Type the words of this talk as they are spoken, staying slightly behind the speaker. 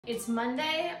It's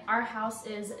Monday. Our house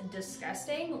is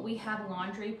disgusting. We have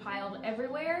laundry piled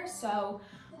everywhere, so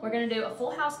we're gonna do a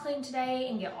full house clean today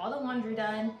and get all the laundry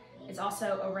done. It's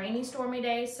also a rainy, stormy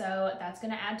day, so that's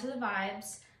gonna add to the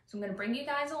vibes. So I'm gonna bring you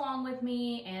guys along with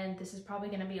me, and this is probably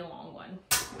gonna be a long one.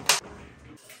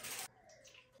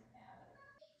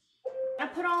 I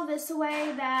put all this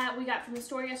away that we got from the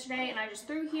store yesterday and I just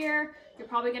threw here. You're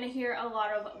probably gonna hear a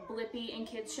lot of Blippi and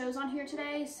kids shows on here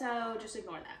today, so just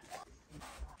ignore that.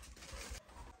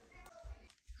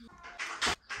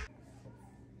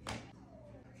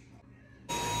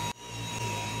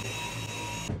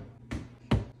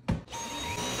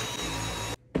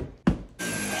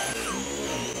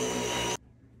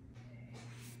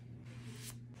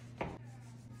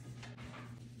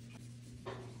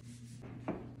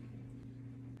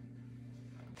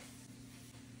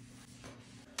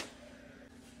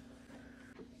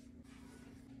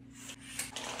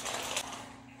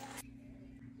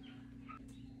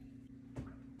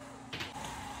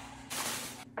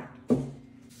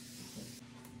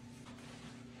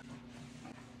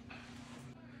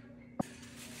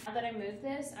 Now that I moved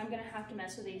this, I'm gonna have to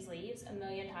mess with these leaves a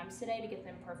million times today to get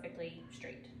them perfectly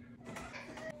straight.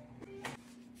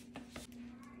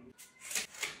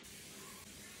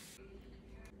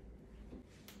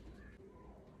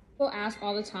 People ask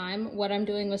all the time what I'm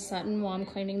doing with Sutton while I'm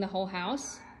cleaning the whole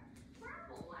house.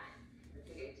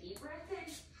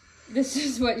 This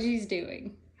is what she's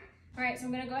doing. All right, so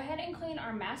I'm gonna go ahead and clean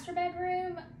our master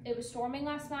bedroom. It was storming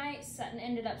last night. Sutton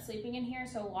ended up sleeping in here,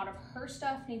 so a lot of her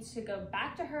stuff needs to go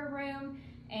back to her room,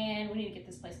 and we need to get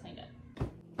this place cleaned up.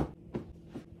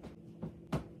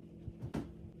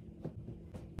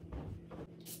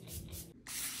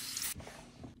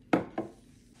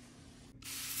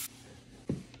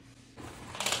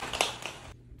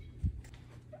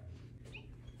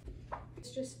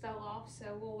 This just fell off,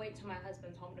 so we'll wait till my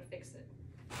husband's home to fix it.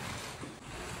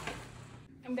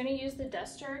 I'm gonna use the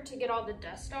duster to get all the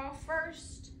dust off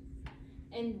first,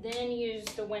 and then use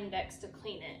the Windex to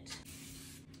clean it.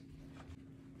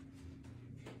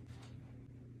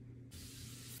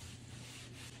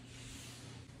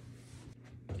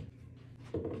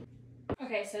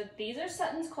 Okay, so these are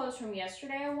Sutton's clothes from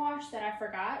yesterday I washed that I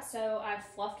forgot, so I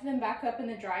fluffed them back up in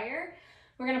the dryer.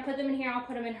 We're gonna put them in here, I'll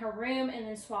put them in her room, and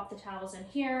then swap the towels in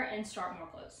here and start more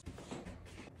clothes.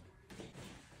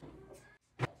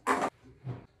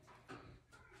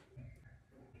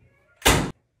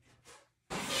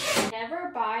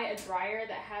 Never buy a dryer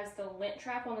that has the lint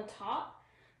trap on the top,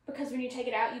 because when you take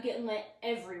it out, you get lint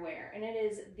everywhere, and it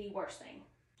is the worst thing.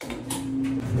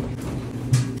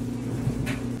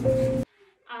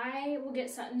 I will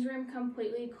get Sutton's room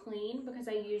completely clean because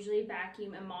I usually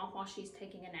vacuum and mop while she's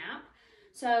taking a nap.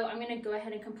 So I'm gonna go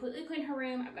ahead and completely clean her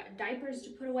room. I've got diapers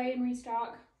to put away and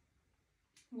restock,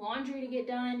 laundry to get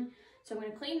done. So I'm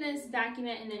gonna clean this, vacuum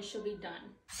it, and then she'll be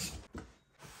done.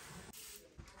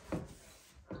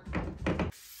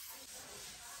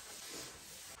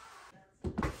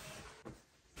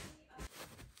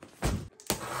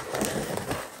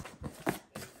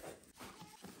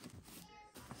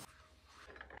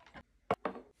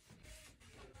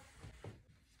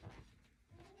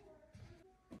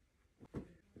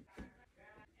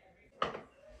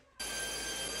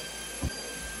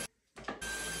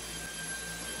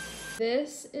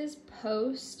 This is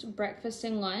post breakfast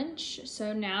and lunch.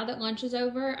 So now that lunch is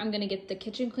over, I'm gonna get the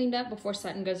kitchen cleaned up before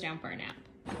Sutton goes down for a nap.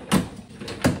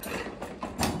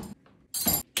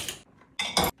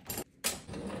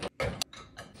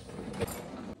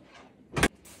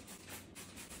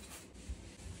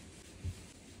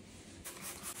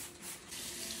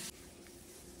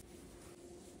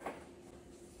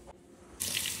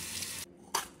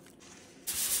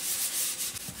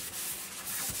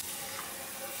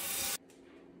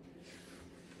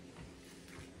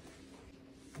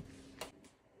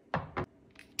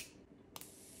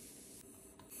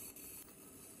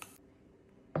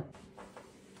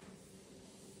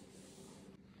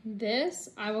 This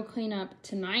I will clean up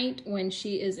tonight when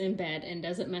she is in bed and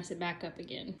doesn't mess it back up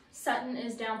again. Sutton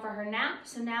is down for her nap,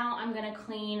 so now I'm gonna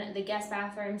clean the guest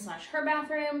bathroom / her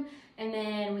bathroom, and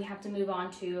then we have to move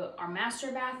on to our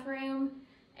master bathroom,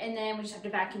 and then we just have to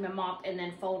vacuum and mop and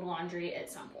then fold laundry at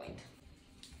some point.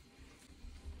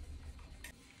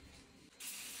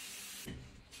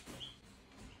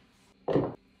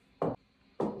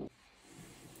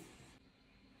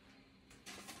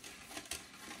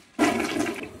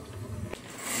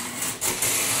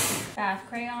 Bath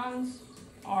crayons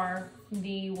are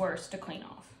the worst to clean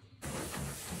off.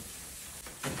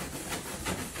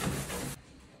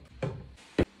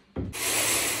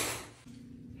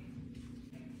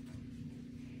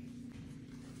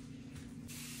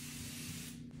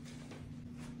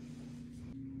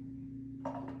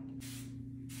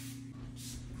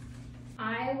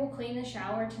 will clean the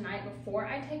shower tonight before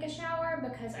I take a shower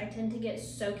because I tend to get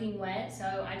soaking wet,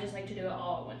 so I just like to do it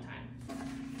all at one time.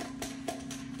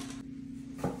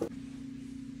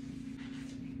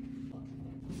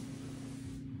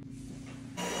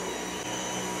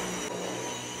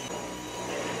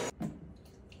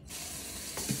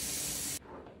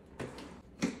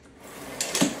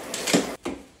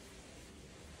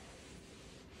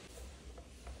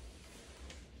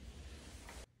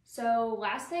 So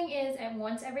last thing is, and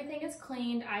once everything is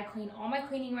cleaned, I clean all my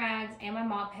cleaning rags and my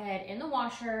mop head in the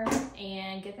washer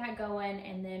and get that going,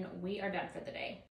 and then we are done for the day.